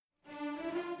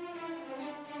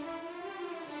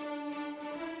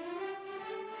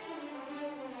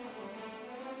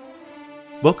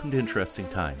Welcome to Interesting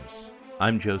Times.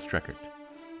 I'm Joe Streckert.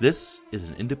 This is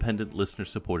an independent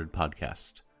listener-supported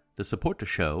podcast. To support the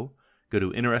show, go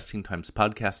to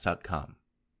interestingtimespodcast.com.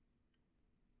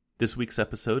 This week's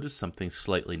episode is something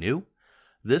slightly new.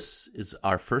 This is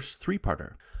our first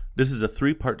three-parter. This is a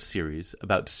three-part series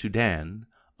about Sudan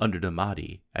under the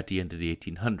Mahdi at the end of the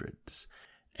 1800s,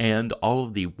 and all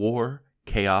of the war,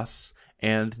 chaos,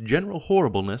 and general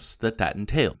horribleness that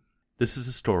entailed. This is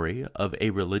a story of a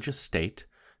religious state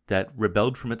that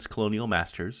rebelled from its colonial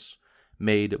masters,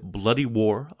 made bloody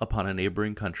war upon a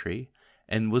neighboring country,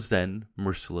 and was then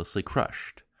mercilessly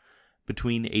crushed.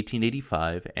 Between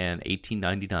 1885 and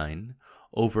 1899,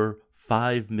 over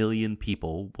 5 million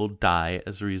people will die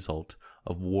as a result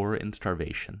of war and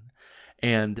starvation.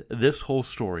 And this whole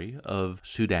story of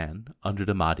Sudan under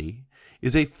the Mahdi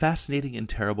is a fascinating and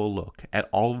terrible look at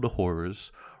all of the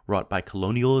horrors wrought by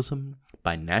colonialism,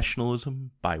 by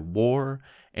nationalism, by war,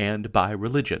 and by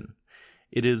religion.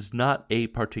 It is not a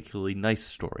particularly nice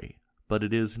story, but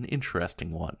it is an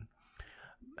interesting one.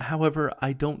 However,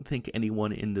 I don't think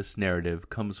anyone in this narrative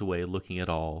comes away looking at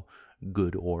all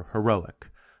good or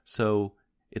heroic, so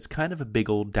it's kind of a big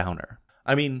old downer.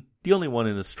 I mean, the only one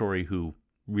in the story who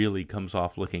really comes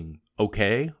off looking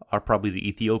okay are probably the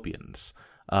Ethiopians.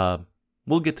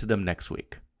 We'll get to them next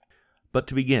week. But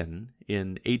to begin,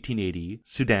 in 1880,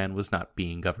 Sudan was not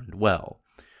being governed well.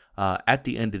 At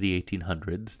the end of the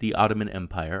 1800s, the Ottoman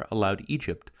Empire allowed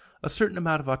Egypt a certain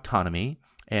amount of autonomy,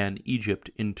 and Egypt,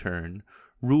 in turn,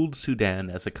 ruled Sudan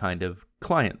as a kind of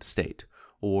client state,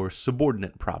 or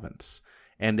subordinate province,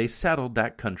 and they saddled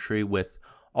that country with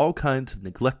all kinds of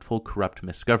neglectful, corrupt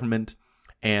misgovernment,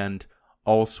 and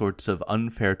all sorts of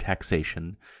unfair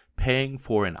taxation, paying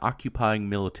for an occupying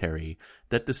military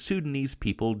that the Sudanese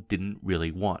people didn't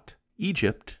really want.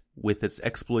 Egypt, with its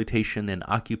exploitation and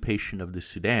occupation of the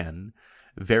Sudan,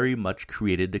 very much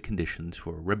created the conditions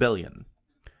for rebellion.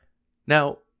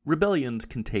 Now, rebellions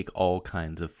can take all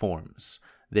kinds of forms.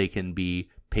 They can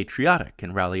be patriotic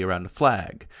and rally around a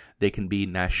flag. They can be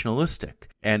nationalistic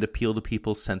and appeal to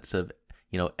people's sense of,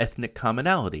 ethnic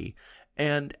commonality.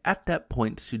 And at that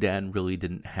point, Sudan really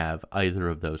didn't have either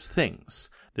of those things.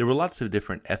 There were lots of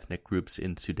different ethnic groups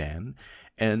in Sudan,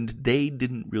 and they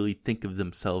didn't really think of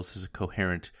themselves as a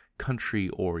coherent country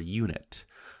or unit.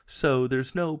 So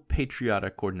there's no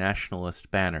patriotic or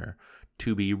nationalist banner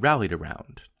to be rallied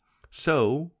around.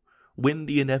 So, when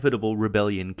the inevitable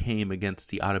rebellion came against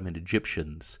the Ottoman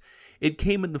Egyptians, it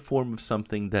came in the form of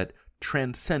something that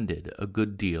transcended a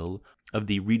good deal of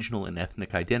the regional and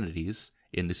ethnic identities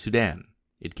in the Sudan.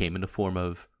 It came in the form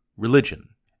of religion.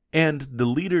 And the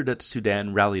leader that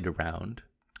Sudan rallied around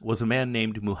was a man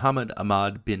named Muhammad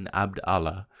Ahmad bin Abd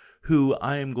Allah, who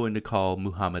I am going to call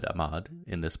Muhammad Ahmad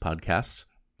in this podcast.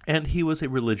 And he was a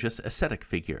religious ascetic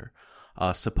figure,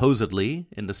 supposedly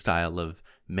in the style of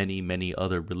many, many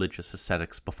other religious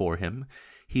ascetics before him.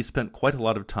 He spent quite a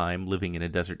lot of time living in a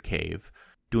desert cave,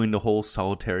 doing the whole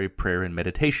solitary prayer and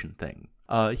meditation thing.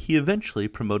 He eventually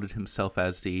promoted himself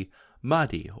as the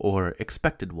Mahdi, or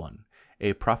expected one,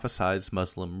 a prophesized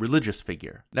Muslim religious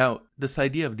figure. Now, this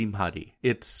idea of the Mahdi,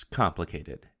 it's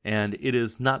complicated, and it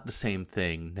is not the same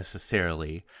thing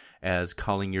necessarily as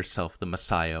calling yourself the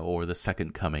Messiah or the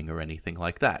Second Coming or anything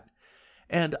like that.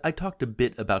 And I talked a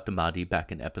bit about the Mahdi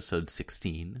back in episode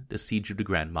 16, the Siege of the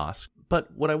Grand Mosque,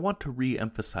 but what I want to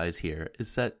re-emphasize here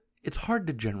is that it's hard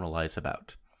to generalize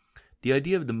about. The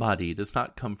idea of the Mahdi does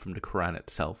not come from the Quran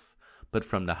itself, but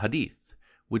from the Hadith,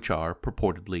 which are,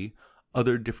 purportedly,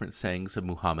 other different sayings of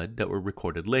Muhammad that were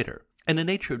recorded later. And the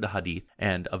nature of the Hadith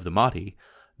and of the Mahdi,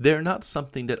 they're not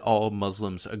something that all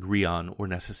Muslims agree on or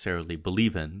necessarily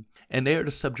believe in, and they are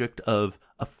the subject of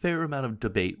a fair amount of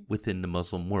debate within the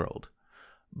Muslim world.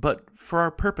 But for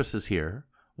our purposes here,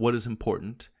 what is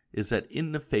important is that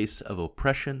in the face of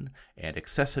oppression and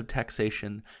excessive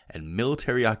taxation and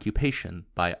military occupation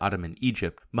by Ottoman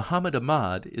Egypt, Muhammad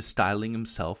Ahmad is styling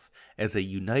himself as a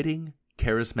uniting,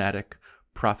 charismatic,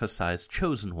 prophesized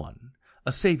chosen one,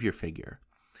 a savior figure.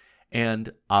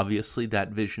 And obviously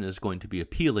that vision is going to be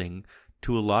appealing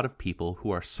to a lot of people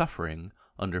who are suffering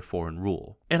under foreign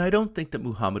rule. And I don't think that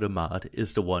Muhammad Ahmad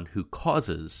is the one who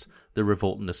causes the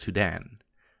revolt in the Sudan.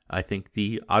 I think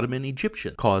the Ottoman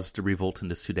Egyptians caused the revolt in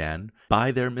the Sudan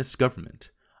by their misgovernment.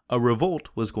 A revolt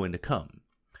was going to come.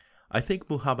 I think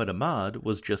Muhammad Ahmad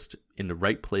was just in the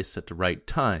right place at the right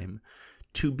time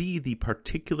to be the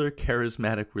particular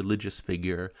charismatic religious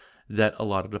figure that a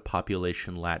lot of the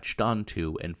population latched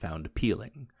onto and found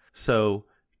appealing. So,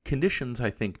 conditions,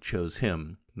 I think, chose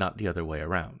him, not the other way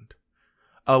around.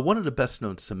 One of the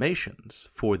best-known summations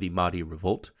for the Mahdi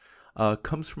revolt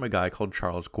comes from a guy called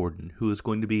Charles Gordon, who is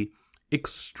going to be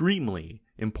extremely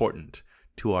important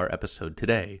to our episode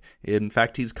today. In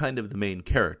fact, he's kind of the main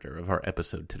character of our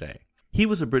episode today. He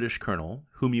was a British colonel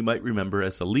whom you might remember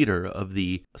as a leader of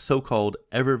the so-called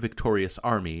ever-victorious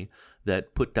army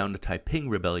that put down the Taiping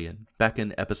Rebellion back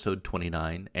in episode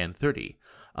 29 and 30.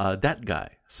 That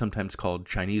guy, sometimes called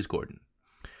Chinese Gordon.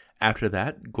 After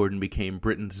that, Gordon became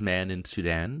Britain's man in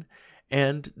Sudan,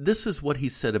 and this is what he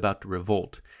said about the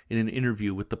revolt in an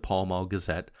interview with the Pall Mall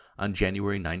Gazette on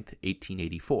January 9th,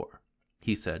 1884.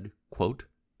 He said, quote,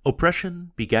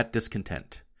 "Oppression begat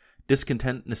discontent.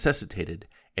 Discontent necessitated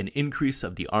an increase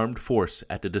of the armed force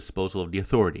at the disposal of the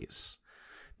authorities.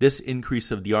 This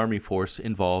increase of the army force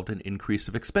involved an increase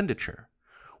of expenditure,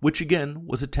 which again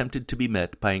was attempted to be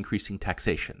met by increasing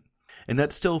taxation, and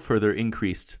that still further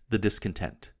increased the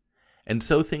discontent. And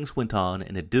so things went on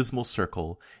in a dismal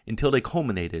circle until they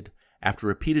culminated, after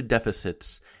repeated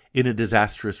deficits, in a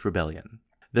disastrous rebellion.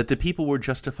 That the people were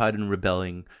justified in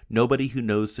rebelling, nobody who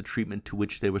knows the treatment to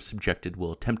which they were subjected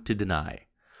will attempt to deny.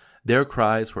 Their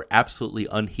cries were absolutely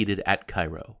unheeded at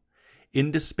Cairo.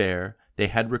 In despair, they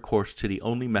had recourse to the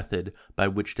only method by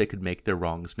which they could make their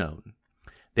wrongs known.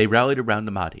 They rallied around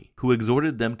the Mahdi, who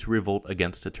exhorted them to revolt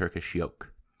against the Turkish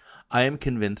yoke. I am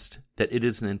convinced that it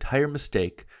is an entire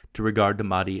mistake to regard the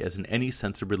Mahdi as in any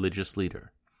sense a religious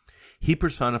leader. He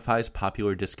personifies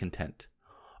popular discontent.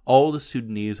 All the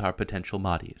Sudanese are potential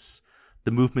Mahdis.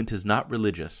 The movement is not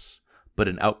religious, but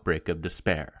an outbreak of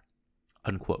despair."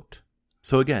 Unquote.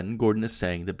 So again, Gordon is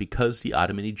saying that because the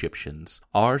Ottoman Egyptians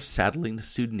are saddling the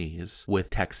Sudanese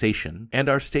with taxation and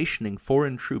are stationing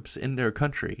foreign troops in their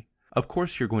country, of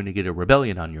course you're going to get a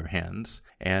rebellion on your hands,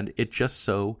 and it just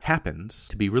so happens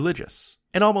to be religious.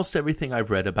 And almost everything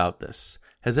I've read about this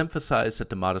has emphasized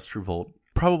that the Mahdist revolt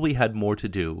probably had more to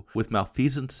do with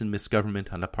malfeasance and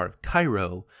misgovernment on the part of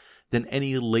Cairo than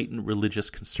any latent religious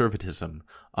conservatism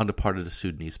on the part of the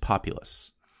Sudanese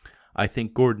populace. I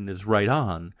think Gordon is right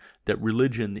on that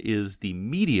religion is the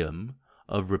medium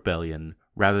of rebellion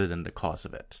rather than the cause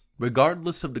of it.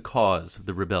 Regardless of the cause of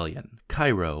the rebellion,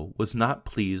 Cairo was not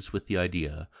pleased with the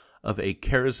idea of a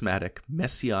charismatic,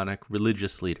 messianic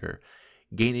religious leader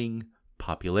gaining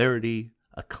popularity,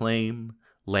 acclaim,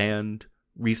 land,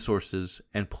 resources,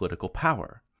 and political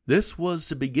power. This was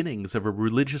the beginnings of a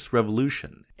religious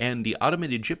revolution, and the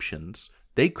Ottoman Egyptians,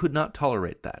 they could not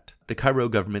tolerate that. The Cairo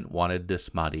government wanted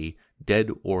this Mahdi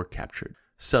dead or captured.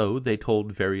 So they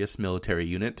told various military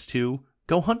units to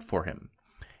go hunt for him.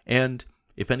 And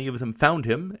if any of them found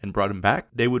him and brought him back,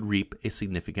 they would reap a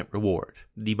significant reward.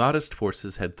 The Mahdist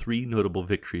forces had 3 notable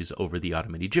victories over the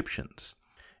Ottoman Egyptians.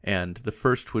 And the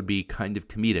first would be kind of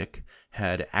comedic,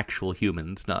 had actual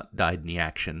humans not died in the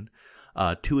action.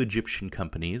 2 Egyptian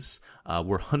companies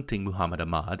were hunting Muhammad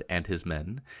Ahmad and his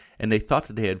men, and they thought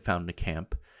that they had found a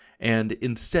camp, and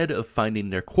instead of finding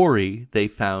their quarry, they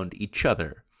found each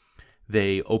other.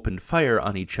 They opened fire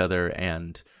on each other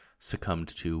and succumbed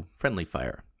to friendly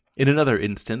fire. In another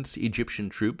instance, Egyptian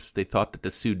troops, they thought that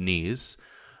the Sudanese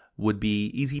would be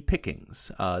easy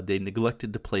pickings. They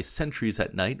neglected to place sentries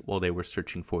at night while they were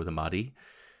searching for the Mahdi,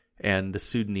 and the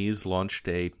Sudanese launched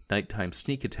a nighttime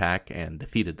sneak attack and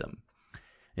defeated them.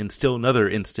 In still another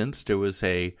instance, there was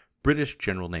a British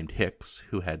general named Hicks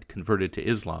who had converted to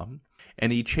Islam,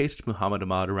 and he chased Muhammad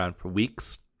Ahmad around for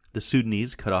weeks. The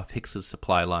Sudanese cut off Hicks's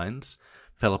supply lines,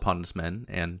 fell upon his men,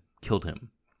 and killed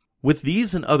him. With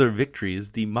these and other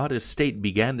victories, the Mahdist state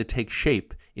began to take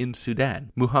shape in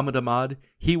Sudan. Muhammad Ahmad,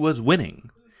 he was winning.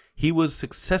 He was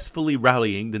successfully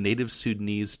rallying the native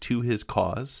Sudanese to his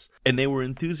cause, and they were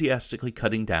enthusiastically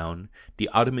cutting down the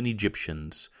Ottoman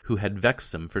Egyptians who had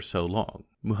vexed them for so long.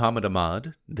 Muhammad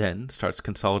Ahmad then starts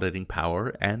consolidating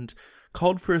power and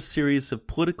called for a series of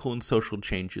political and social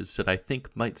changes that I think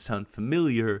might sound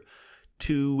familiar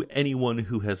to anyone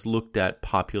who has looked at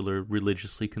popular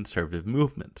religiously conservative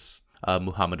movements.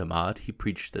 Muhammad Ahmad, he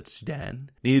preached that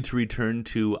Sudan needed to return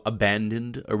to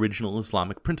abandoned original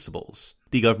Islamic principles.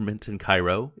 The government in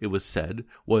Cairo, it was said,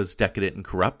 was decadent and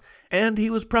corrupt, and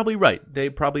he was probably right. They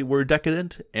probably were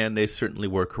decadent, and they certainly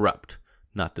were corrupt.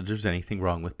 Not that there's anything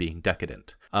wrong with being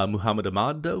decadent. Muhammad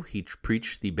Ahmad, though, he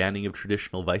preached the banning of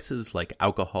traditional vices like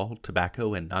alcohol,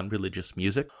 tobacco, and non-religious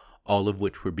music, all of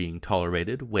which were being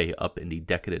tolerated way up in the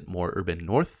decadent, more urban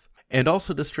north, and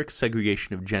also the strict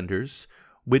segregation of genders,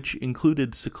 which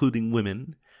included secluding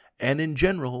women, and in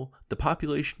general, the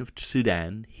population of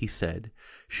Sudan, he said,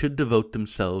 should devote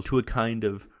themselves to a kind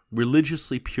of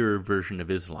religiously pure version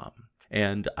of Islam.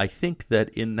 And I think that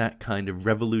in that kind of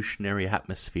revolutionary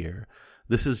atmosphere,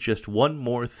 this is just one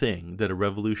more thing that a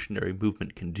revolutionary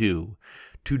movement can do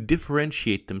to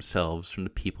differentiate themselves from the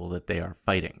people that they are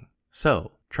fighting.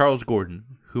 So, Charles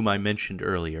Gordon, whom I mentioned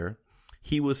earlier,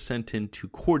 he was sent in to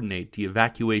coordinate the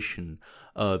evacuation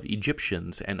of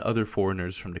Egyptians and other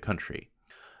foreigners from the country.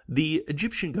 The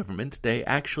Egyptian government, they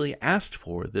actually asked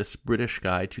for this British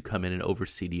guy to come in and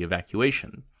oversee the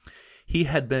evacuation. He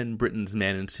had been Britain's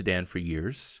man in Sudan for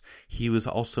years. He was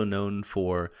also known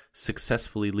for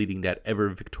successfully leading that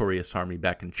ever-victorious army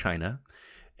back in China.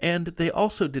 And they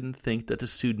also didn't think that the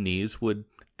Sudanese would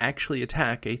actually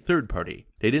attack a third party.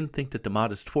 They didn't think that the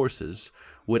Mahdist forces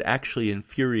would actually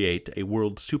infuriate a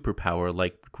world superpower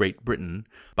like Great Britain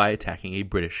by attacking a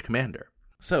British commander.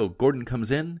 So Gordon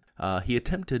comes in. He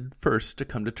attempted first to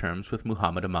come to terms with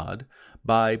Muhammad Ahmad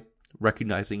by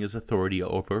recognizing his authority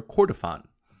over Kordofan,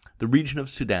 the region of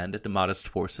Sudan that the Mahdist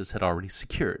forces had already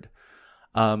secured.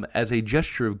 As a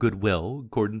gesture of goodwill,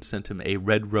 Gordon sent him a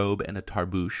red robe and a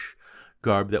tarbouch,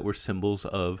 garb that were symbols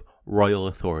of royal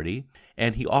authority,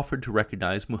 and he offered to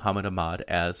recognize Muhammad Ahmad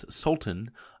as Sultan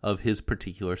of his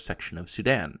particular section of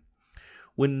Sudan.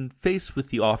 When faced with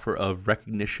the offer of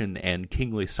recognition and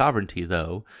kingly sovereignty,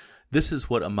 though, this is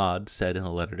what Ahmad said in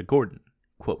a letter to Gordon,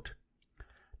 quote,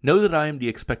 "Know that I am the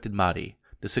expected Mahdi,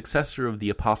 the successor of the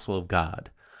Apostle of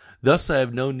God. Thus I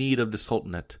have no need of the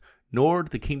Sultanate, nor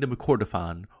the kingdom of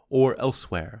Kordofan, or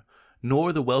elsewhere,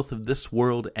 nor the wealth of this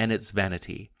world and its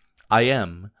vanity. I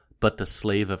am but the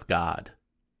slave of God."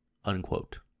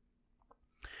 Unquote.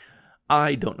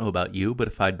 I don't know about you, but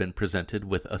if I'd been presented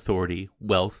with authority,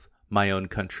 wealth, my own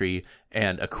country,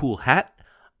 and a cool hat,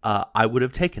 I would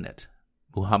have taken it.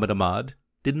 Muhammad Ahmad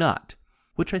did not,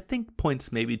 which I think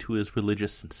points maybe to his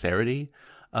religious sincerity.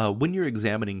 When you're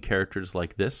examining characters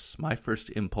like this, my first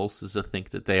impulse is to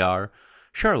think that they are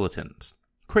charlatans,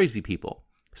 crazy people,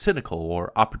 cynical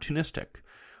or opportunistic.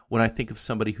 When I think of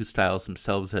somebody who styles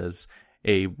themselves as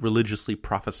a religiously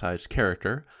prophesized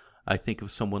character, I think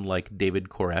of someone like David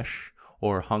Koresh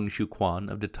or Hong Xiuquan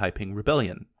of the Taiping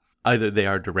Rebellion. Either they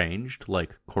are deranged,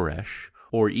 like Koresh,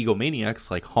 or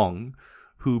egomaniacs like Hong,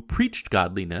 who preached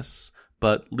godliness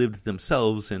but lived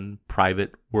themselves in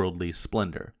private, worldly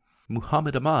splendor.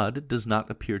 Muhammad Ahmad does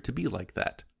not appear to be like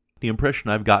that. The impression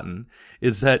I've gotten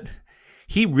is that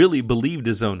he really believed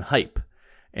his own hype,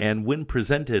 and when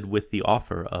presented with the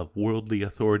offer of worldly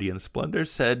authority and splendor,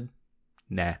 said,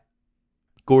 nah.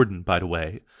 Gordon, by the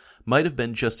way, might have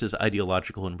been just as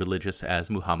ideological and religious as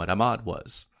Muhammad Ahmad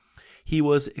was. He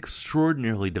was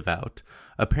extraordinarily devout,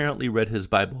 apparently read his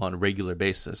Bible on a regular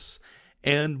basis,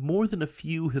 and more than a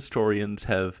few historians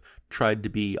have tried to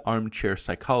be armchair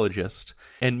psychologists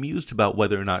and mused about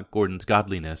whether or not Gordon's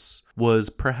godliness was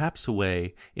perhaps a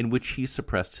way in which he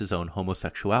suppressed his own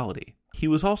homosexuality. He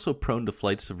was also prone to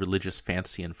flights of religious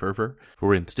fancy and fervor.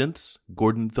 For instance,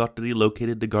 Gordon thought that he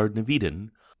located the Garden of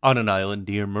Eden on an island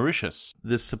near Mauritius.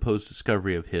 This supposed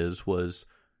discovery of his was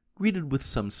greeted with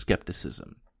some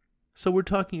skepticism. So we're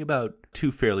talking about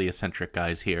two fairly eccentric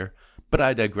guys here, but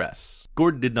I digress.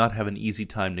 Gordon did not have an easy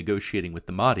time negotiating with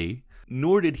the Mahdi,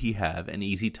 nor did he have an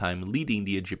easy time leading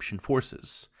the Egyptian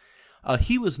forces.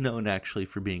 He was known actually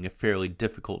for being a fairly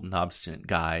difficult and obstinate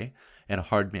guy, and a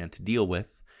hard man to deal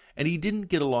with, and he didn't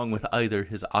get along with either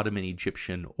his Ottoman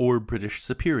Egyptian or British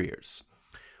superiors.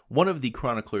 One of the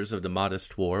chroniclers of the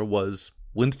Mahdist War was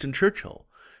Winston Churchill,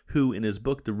 who in his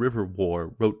book The River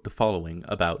War wrote the following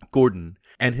about Gordon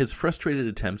and his frustrated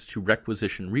attempts to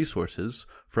requisition resources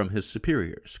from his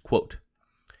superiors. Quote,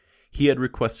 "He had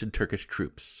requested Turkish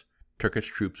troops. Turkish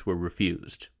troops were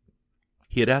refused.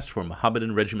 He had asked for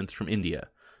Mohammedan regiments from India.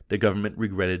 The government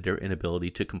regretted their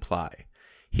inability to comply.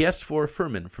 He asked for a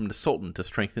firman from the Sultan to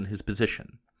strengthen his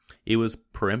position. It was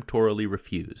peremptorily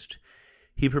refused.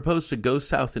 He proposed to go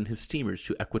south in his steamers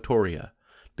to Equatoria.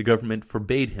 The government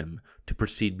forbade him to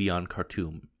proceed beyond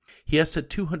Khartoum. He asked that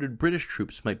 200 British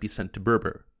troops might be sent to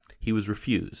Berber. He was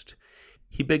refused.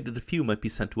 He begged that a few might be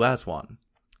sent to Aswan.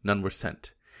 None were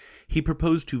sent. He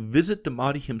proposed to visit the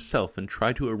Mahdi himself and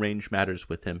try to arrange matters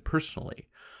with him personally.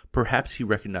 Perhaps he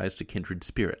recognized a kindred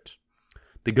spirit.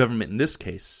 The government in this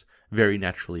case very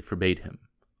naturally forbade him."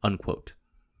 Unquote.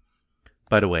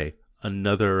 By the way,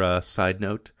 another side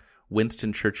note,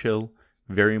 Winston Churchill,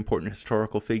 very important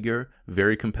historical figure,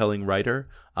 very compelling writer.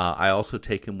 I also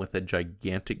take him with a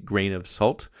gigantic grain of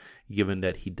salt, given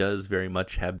that he does very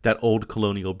much have that old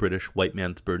colonial British white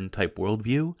man's burden type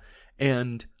worldview.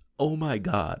 And, oh my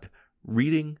God,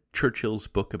 reading Churchill's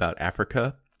book about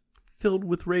Africa, filled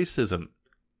with racism.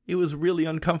 It was really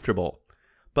uncomfortable,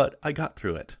 but I got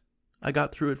through it. I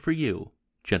got through it for you,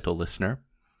 gentle listener.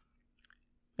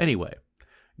 Anyway,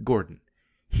 Gordon.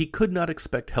 He could not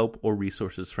expect help or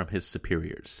resources from his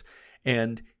superiors,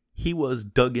 and He was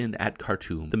dug in at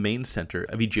Khartoum, the main center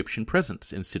of Egyptian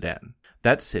presence in Sudan.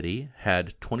 That city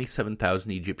had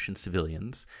 27,000 Egyptian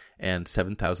civilians and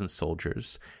 7,000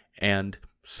 soldiers, and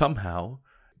somehow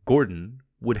Gordon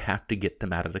would have to get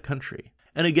them out of the country.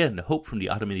 And again, the hope from the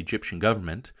Ottoman Egyptian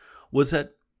government was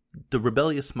that the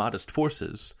rebellious Mahdist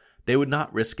forces, they would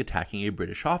not risk attacking a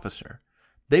British officer.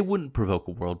 They wouldn't provoke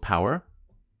a world power.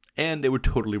 And they were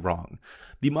totally wrong.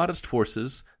 The Mahdist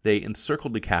forces, they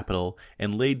encircled the capital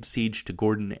and laid siege to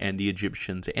Gordon and the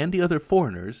Egyptians and the other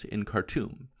foreigners in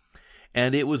Khartoum.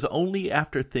 And it was only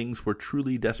after things were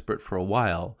truly desperate for a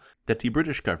while that the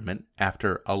British government,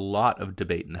 after a lot of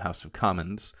debate in the House of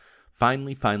Commons,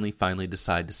 finally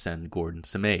decided to send Gordon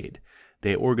some aid.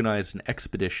 They organized an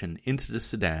expedition into the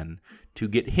Sudan to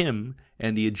get him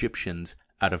and the Egyptians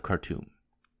out of Khartoum.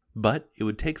 But it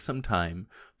would take some time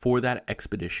for that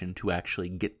expedition to actually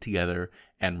get together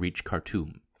and reach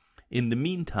Khartoum. In the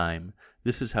meantime,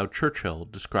 this is how Churchill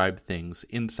described things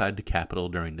inside the capital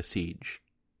during the siege.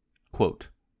 Quote,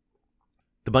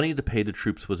 "The money to pay the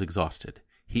troops was exhausted.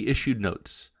 He issued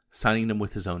notes, signing them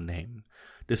with his own name.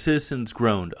 The citizens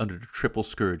groaned under the triple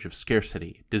scourge of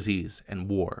scarcity, disease, and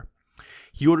war.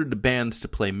 He ordered the bands to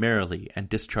play merrily and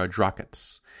discharge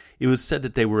rockets. It was said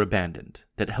that they were abandoned,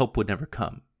 that help would never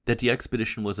come, that the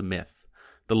expedition was a myth,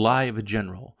 the lie of a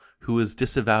general who was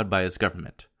disavowed by his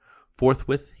government.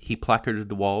 Forthwith he placarded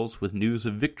the walls with news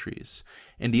of victories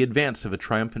and the advance of a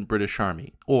triumphant British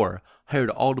army, or hired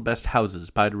all the best houses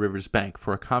by the river's bank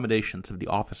for accommodations of the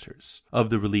officers of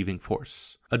the relieving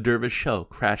force. A dervish shell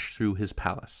crashed through his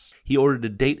palace. He ordered the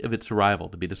date of its arrival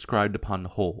to be described upon the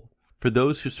whole. For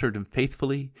those who served him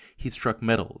faithfully, he struck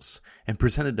medals and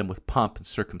presented them with pomp and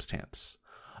circumstance.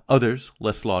 Others,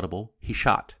 less laudable, he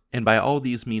shot, and by all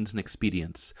these means and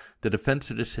expedients, the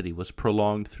defense of the city was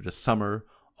prolonged through the summer,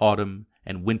 autumn,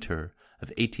 and winter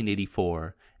of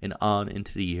 1884 and on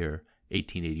into the year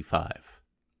 1885.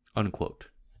 Unquote.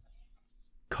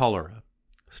 Cholera,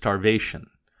 starvation,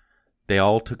 they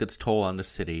all took its toll on the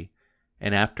city,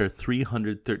 and after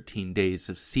 313 days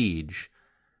of siege,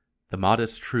 the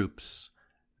Mahdist troops,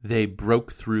 they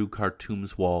broke through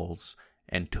Khartoum's walls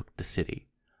and took the city.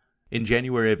 In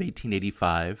January of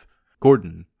 1885,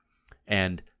 Gordon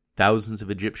and thousands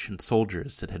of Egyptian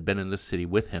soldiers that had been in the city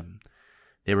with him,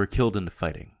 they were killed in the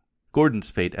fighting.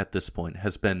 Gordon's fate at this point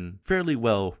has been fairly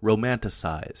well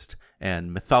romanticized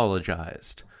and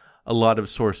mythologized. A lot of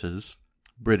sources,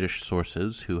 British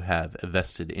sources who have a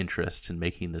vested interest in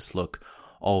making this look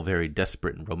all very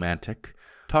desperate and romantic,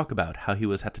 talk about how he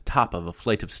was at the top of a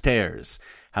flight of stairs,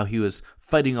 how he was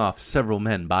fighting off several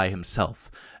men by himself.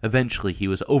 Eventually he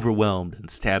was overwhelmed and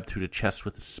stabbed through the chest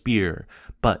with a spear,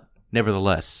 but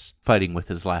nevertheless fighting with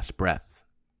his last breath.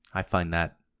 I find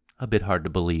that a bit hard to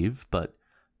believe, but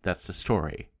that's the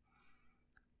story.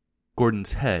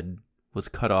 Gordon's head was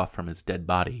cut off from his dead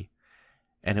body,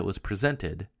 and it was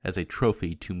presented as a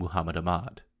trophy to Muhammad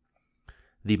Ahmad.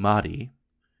 The Mahdi,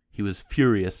 he was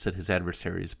furious that his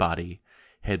adversary's body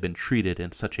had been treated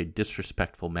in such a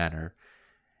disrespectful manner,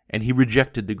 and he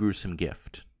rejected the gruesome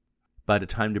gift. By the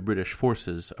time the British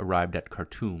forces arrived at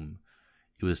Khartoum,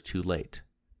 it was too late.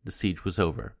 The siege was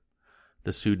over.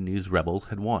 The Sudanese rebels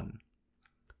had won.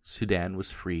 Sudan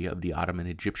was free of the Ottoman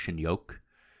Egyptian yoke,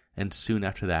 and soon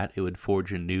after that it would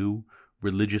forge a new,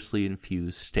 religiously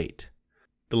infused state.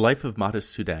 The life of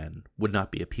Mahdist Sudan would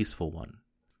not be a peaceful one.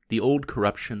 The old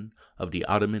corruption of the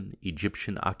Ottoman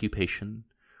Egyptian occupation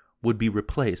would be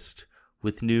replaced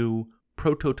with new,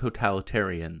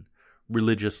 proto-totalitarian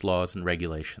religious laws and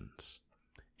regulations.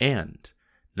 And,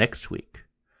 next week,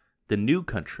 the new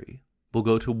country will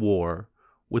go to war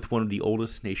with one of the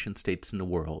oldest nation-states in the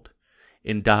world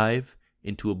and dive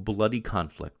into a bloody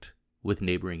conflict with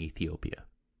neighboring Ethiopia.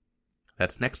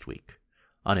 That's next week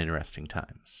on Interesting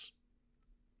Times.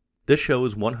 This show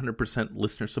is 100%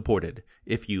 listener-supported.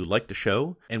 If you like the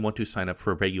show and want to sign up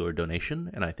for a regular donation,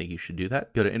 and I think you should do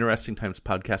that, go to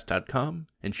interestingtimespodcast.com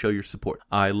and show your support.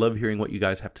 I love hearing what you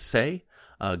guys have to say.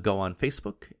 Go on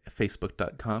Facebook,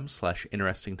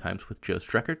 facebook.com/interestingtimes with Joe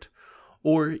Streckert.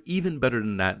 Or even better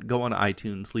than that, go on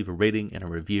iTunes, leave a rating and a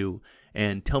review,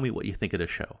 and tell me what you think of the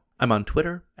show. I'm on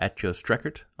Twitter, @Joe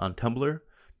Streckert, on Tumblr,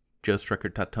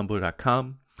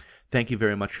 joestreckert.tumblr.com. Thank you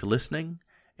very much for listening,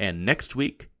 and next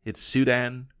week, it's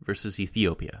Sudan versus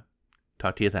Ethiopia.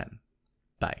 Talk to you then.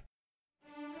 Bye.